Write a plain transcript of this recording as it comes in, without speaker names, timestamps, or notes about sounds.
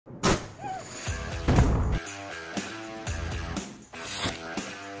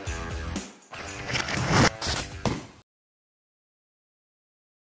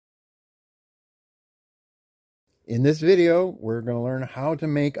In this video, we're going to learn how to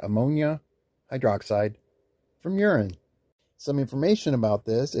make ammonia hydroxide from urine. Some information about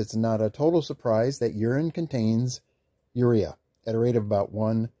this: it's not a total surprise that urine contains urea at a rate of about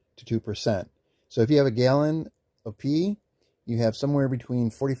 1 to 2%. So if you have a gallon of pee, you have somewhere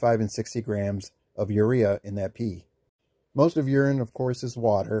between 45 and 60 grams of urea in that pee. Most of urine, of course, is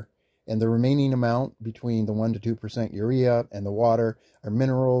water, and the remaining amount between the 1 to 2% urea and the water are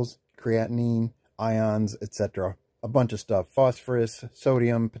minerals, creatinine, ions, etc. A bunch of stuff: phosphorus,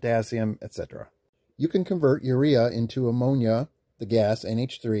 sodium, potassium, etc. You can convert urea into ammonia, the gas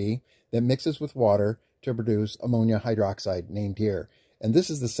NH3, that mixes with water to produce ammonia hydroxide, named here. And this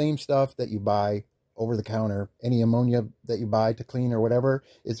is the same stuff that you buy over the counter. Any ammonia that you buy to clean or whatever,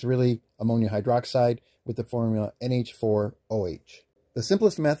 it's really ammonia hydroxide with the formula NH4OH. The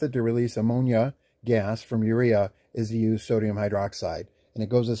simplest method to release ammonia gas from urea is to use sodium hydroxide. And it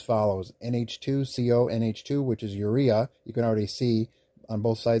goes as follows: NH2CONH2, which is urea. You can already see on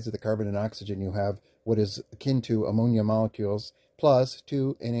both sides of the carbon and oxygen you have what is akin to ammonia molecules, plus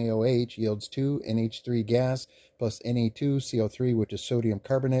 2NaOH yields 2NH3 gas, plus Na2CO3, which is sodium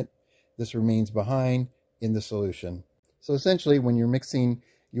carbonate. This remains behind in the solution. So essentially, when you're mixing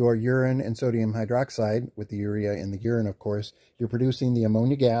your urine and sodium hydroxide with the urea in the urine, of course, you're producing the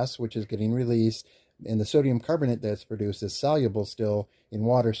ammonia gas, which is getting released, and the sodium carbonate that's produced is soluble still in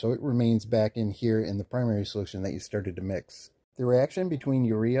water, so it remains back in here in the primary solution that you started to mix. The reaction between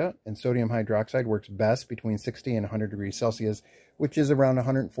urea and sodium hydroxide works best between 60 and 100 degrees Celsius, which is around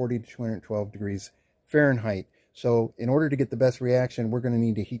 140 to 212 degrees Fahrenheit. So in order to get the best reaction, we're going to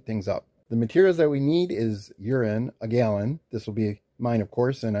need to heat things up. The materials that we need is urine, a gallon. This will be mine, of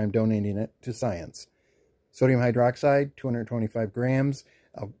course, and I'm donating it to science. Sodium hydroxide, 225 grams.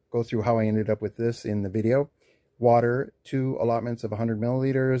 I'll go through how I ended up with this in the video. Water, 2 allotments of 100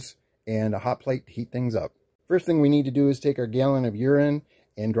 milliliters, and a hot plate to heat things up. First thing we need to do is take our gallon of urine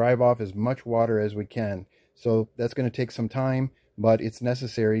and drive off as much water as we can. So that's going to take some time, but it's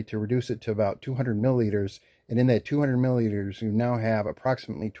necessary to reduce it to about 200 milliliters. And in that 200 milliliters, you now have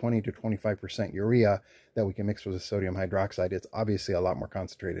approximately 20 to 25% urea that we can mix with the sodium hydroxide. It's obviously a lot more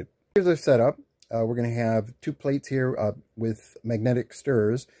concentrated. Here's our setup. We're going to have 2 plates here with magnetic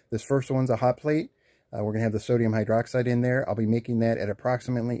stirrers. This first one's a hot plate. We're going to have the sodium hydroxide in there. I'll be making that at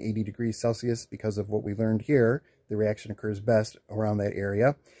approximately 80 degrees Celsius because of what we learned here. The reaction occurs best around that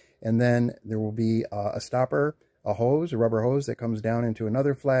area. And then there will be a stopper, a hose, a rubber hose that comes down into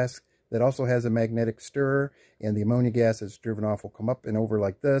another flask that also has a magnetic stirrer, and the ammonia gas that's driven off will come up and over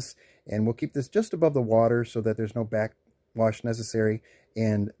like this. And we'll keep this just above the water so that there's no backwash necessary.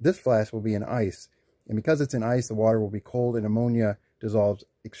 And this flask will be in ice. And because it's in ice, the water will be cold, and ammonia dissolves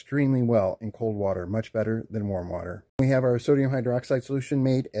extremely well in cold water, much better than warm water. We have our sodium hydroxide solution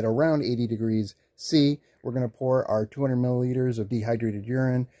made at around 80 degrees C. We're going to pour our 200 milliliters of dehydrated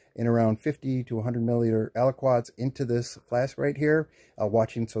urine and around 50 to 100 milliliter aliquots into this flask right here,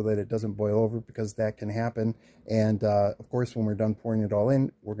 watching so that it doesn't boil over, because that can happen. And of course, when we're done pouring it all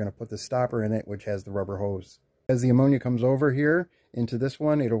in, we're going to put the stopper in it, which has the rubber hose. As the ammonia comes over here into this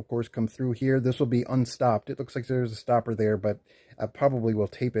one, it'll of course come through here. This will be unstopped. It looks like there's a stopper there, but I probably will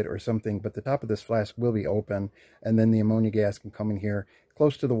tape it or something. But the top of this flask will be open, and then the ammonia gas can come in here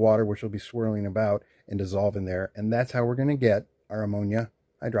close to the water, which will be swirling about and dissolve in there. And that's how we're going to get our ammonia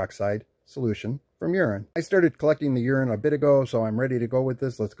hydroxide solution from urine. I started collecting the urine a bit ago, so I'm ready to go with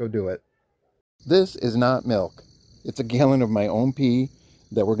this. Let's go do it. This is not milk. It's a gallon of my own pee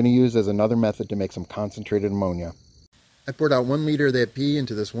that we're going to use as another method to make some concentrated ammonia. I poured out 1 liter of that pee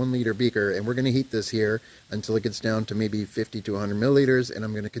into this 1 liter beaker, and we're going to heat this here until it gets down to maybe 50 to 100 milliliters, and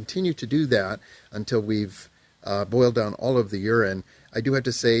I'm going to continue to do that until we've boiled down all of the urine. I do have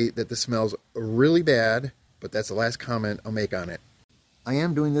to say that this smells really bad, but that's the last comment I'll make on it. I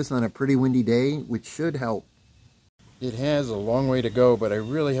am doing this on a pretty windy day, which should help. It has a long way to go, but I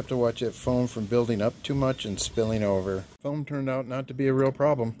really have to watch that foam from building up too much and spilling over. Foam turned out not to be a real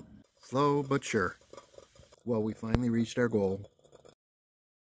problem. Slow but sure. Well, we finally reached our goal.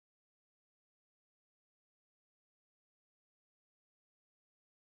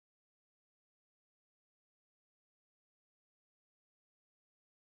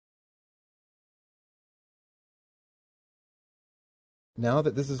 Now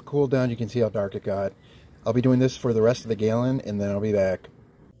that this is cooled down, you can see how dark it got. I'll be doing this for the rest of the gallon, and then I'll be back.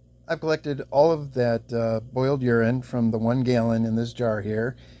 I've collected all of that boiled urine from the 1 gallon in this jar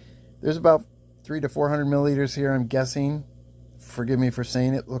here. There's about 300 to 400 milliliters here, I'm guessing. Forgive me for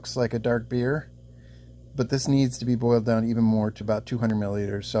saying it looks like a dark beer, but this needs to be boiled down even more to about 200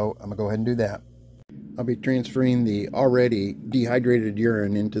 milliliters, so I'm gonna go ahead and do that. I'll be transferring the already dehydrated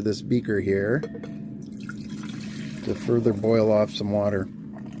urine into this beaker here. to further boil off some water.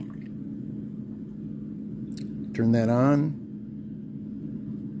 Turn that on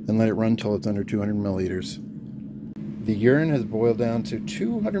and let it run till it's under 200 milliliters. The urine has boiled down to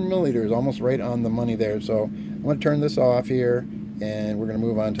 200 milliliters, almost right on the money there. So I'm going to turn this off here, and we're going to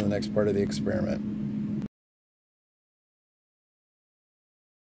move on to the next part of the experiment.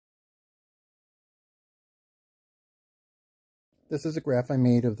 This is a graph I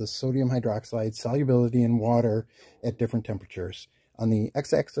made of the sodium hydroxide solubility in water at different temperatures. On the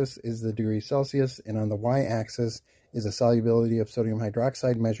x-axis is the degrees Celsius, and on the y-axis is the solubility of sodium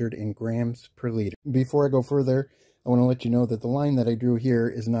hydroxide measured in grams per liter. Before I go further, I want to let you know that the line that I drew here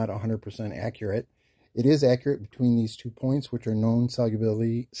is not 100% accurate. It is accurate between these 2 points, which are known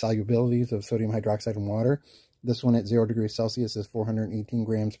solubilities of sodium hydroxide in water. This one at 0 degrees Celsius is 418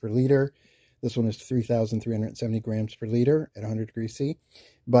 grams per liter. This one is 3,370 grams per liter at 100 degrees C.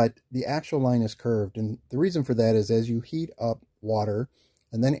 But the actual line is curved, and the reason for that is as you heat up water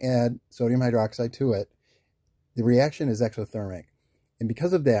and then add sodium hydroxide to it, the reaction is exothermic. And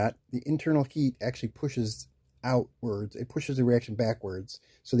because of that, the internal heat actually pushes outwards. It pushes the reaction backwards.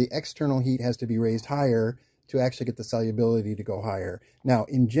 So the external heat has to be raised higher to actually get the solubility to go higher. Now,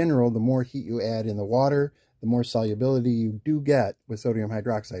 in general, the more heat you add in the water, the more solubility you do get with sodium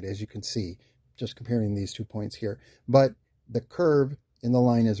hydroxide, as you can see, just comparing these 2 points here. But the curve in the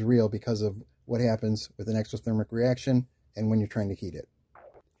line is real because of what happens with an exothermic reaction and when you're trying to heat it.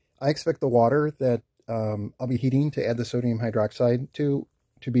 I expect the water that I'll be heating to add the sodium hydroxide to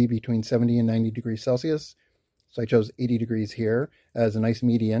be between 70 and 90 degrees Celsius. So I chose 80 degrees here as a nice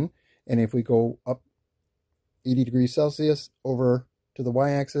median. And if we go up 80 degrees Celsius over to the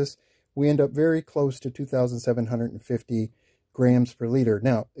y-axis, we end up very close to 2,750 grams per liter.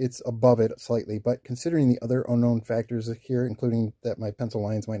 Now, it's above it slightly, but considering the other unknown factors here, including that my pencil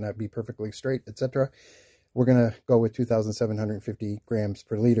lines might not be perfectly straight, etc., we're going to go with 2,750 grams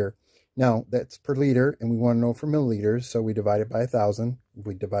per liter. Now, that's per liter, and we want to know for milliliters, so we divide it by 1,000. If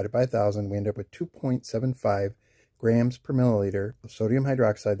we divide it by 1,000, we end up with 2.75 grams per milliliter of sodium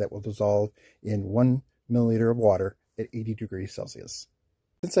hydroxide that will dissolve in 1 milliliter of water at 80 degrees Celsius.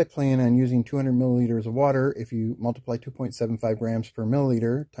 Since I plan on using 200 milliliters of water, if you multiply 2.75 grams per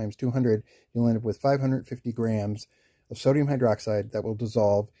milliliter times 200, you'll end up with 550 grams of sodium hydroxide that will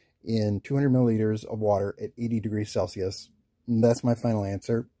dissolve in 200 milliliters of water at 80 degrees Celsius. And that's my final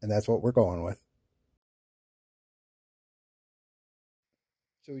answer, and that's what we're going with.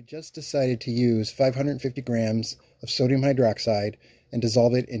 So we just decided to use 550 grams of sodium hydroxide and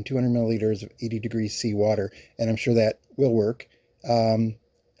dissolve it in 200 milliliters of 80 degrees C water, and I'm sure that will work.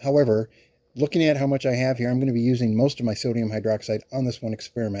 However, looking at how much I have here, I'm going to be using most of my sodium hydroxide on this one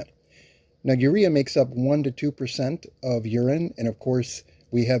experiment. Now, urea makes up 1 to 2% of urine, and of course,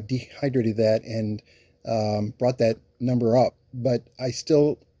 we have dehydrated that and brought that number up, but I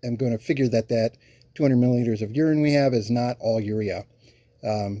still am going to figure that that 200 milliliters of urine we have is not all urea.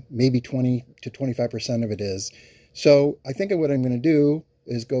 Maybe 20 to 25% of it is. So I think what I'm going to do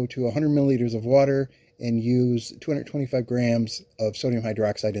is go to 100 milliliters of water and use 225 grams of sodium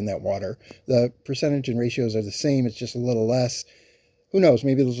hydroxide in that water. The percentage and ratios are the same, it's just a little less. Who knows,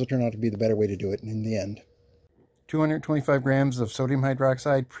 maybe this will turn out to be the better way to do it in the end. 225 grams of sodium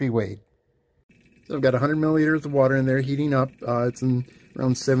hydroxide pre-weighed. So I've got 100 milliliters of water in there heating up. It's in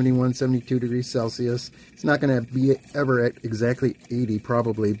around 71, 72 degrees Celsius. It's not going to be ever at exactly 80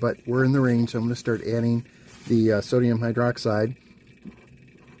 probably, but we're in the range, so I'm going to start adding the sodium hydroxide.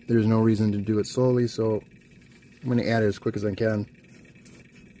 There's no reason to do it slowly, so I'm going to add it as quick as I can.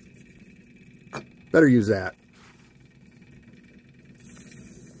 Better use that.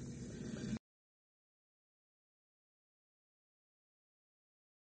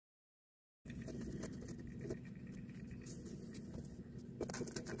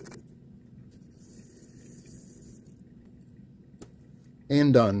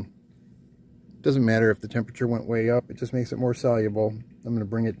 And done. Doesn't matter if the temperature went way up, it just makes it more soluble. I'm going to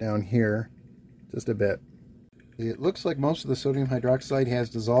bring it down here just a bit. It looks like most of the sodium hydroxide has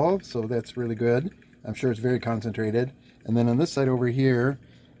dissolved, so that's really good. I'm sure it's very concentrated. And then on this side over here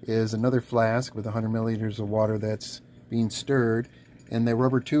is another flask with 100 milliliters of water that's being stirred. And the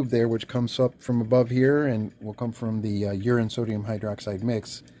rubber tube there, which comes up from above here and will come from the urine sodium hydroxide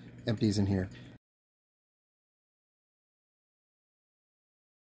mix, empties in here.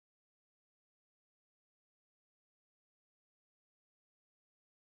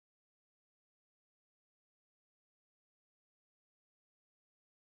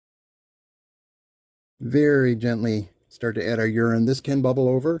 Very gently start to add our urine. This can bubble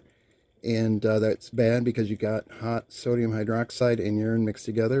over, and that's bad because you got hot sodium hydroxide and urine mixed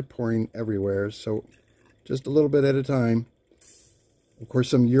together, pouring everywhere. So just a little bit at a time. Of course,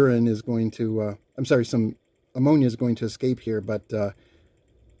 some urine is going to, some ammonia is going to escape here, but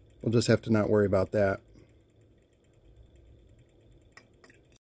we'll just have to not worry about that.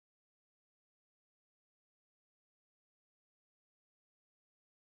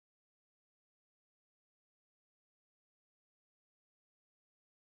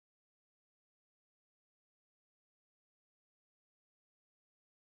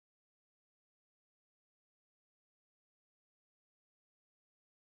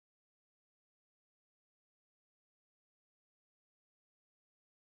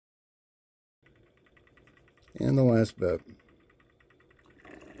 And the last bit.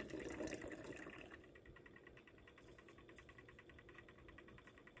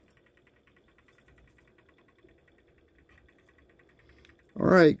 All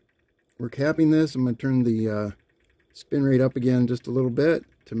right, we're capping this. I'm going to turn the spin rate up again just a little bit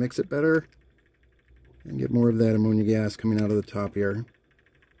to mix it better and get more of that ammonia gas coming out of the top here.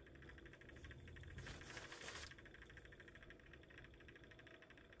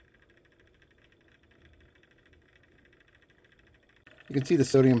 You can see the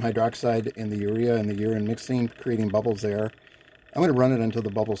sodium hydroxide and the urea and the urine mixing, creating bubbles there. I'm going to run it until the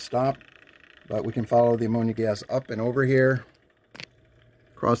bubbles stop, but we can follow the ammonia gas up and over here,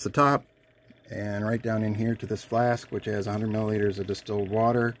 across the top, and right down in here to this flask, which has 100 milliliters of distilled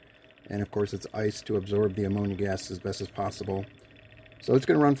water, and of course it's ice to absorb the ammonia gas as best as possible. So it's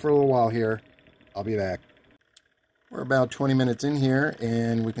going to run for a little while here. I'll be back. We're about 20 minutes in here,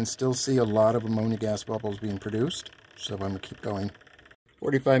 and we can still see a lot of ammonia gas bubbles being produced, so I'm going to keep going.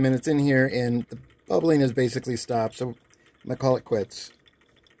 45 minutes in here, and the bubbling has basically stopped, so I'm going to call it quits.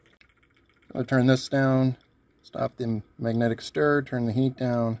 I'll turn this down, stop the magnetic stir, turn the heat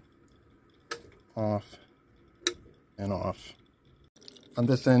down, off, and off. On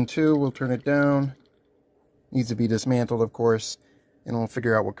this end too, we'll turn it down. Needs to be dismantled, of course, and we'll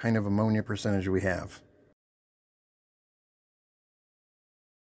figure out what kind of ammonia percentage we have.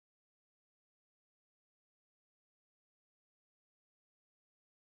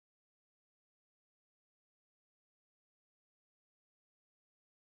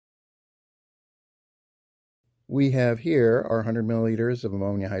 We have here our 100 milliliters of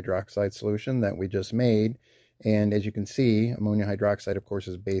ammonia hydroxide solution that we just made. And as you can see, ammonia hydroxide, of course,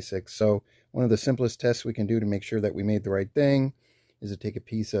 is basic. So one of the simplest tests we can do to make sure that we made the right thing is to take a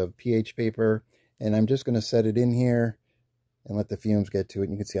piece of pH paper. And I'm just going to set it in here and let the fumes get to it.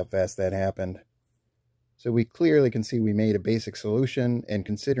 And you can see how fast that happened. So we clearly can see we made a basic solution. And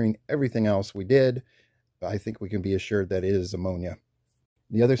considering everything else we did, I think we can be assured that it is ammonia.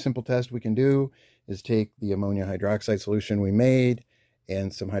 The other simple test we can do is take the ammonia hydroxide solution we made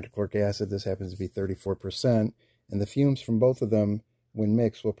and some hydrochloric acid. This happens to be 34%. And the fumes from both of them, when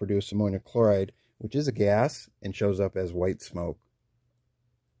mixed, will produce ammonium chloride, which is a gas and shows up as white smoke.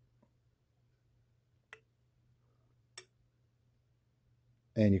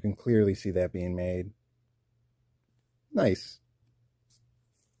 And you can clearly see that being made. Nice.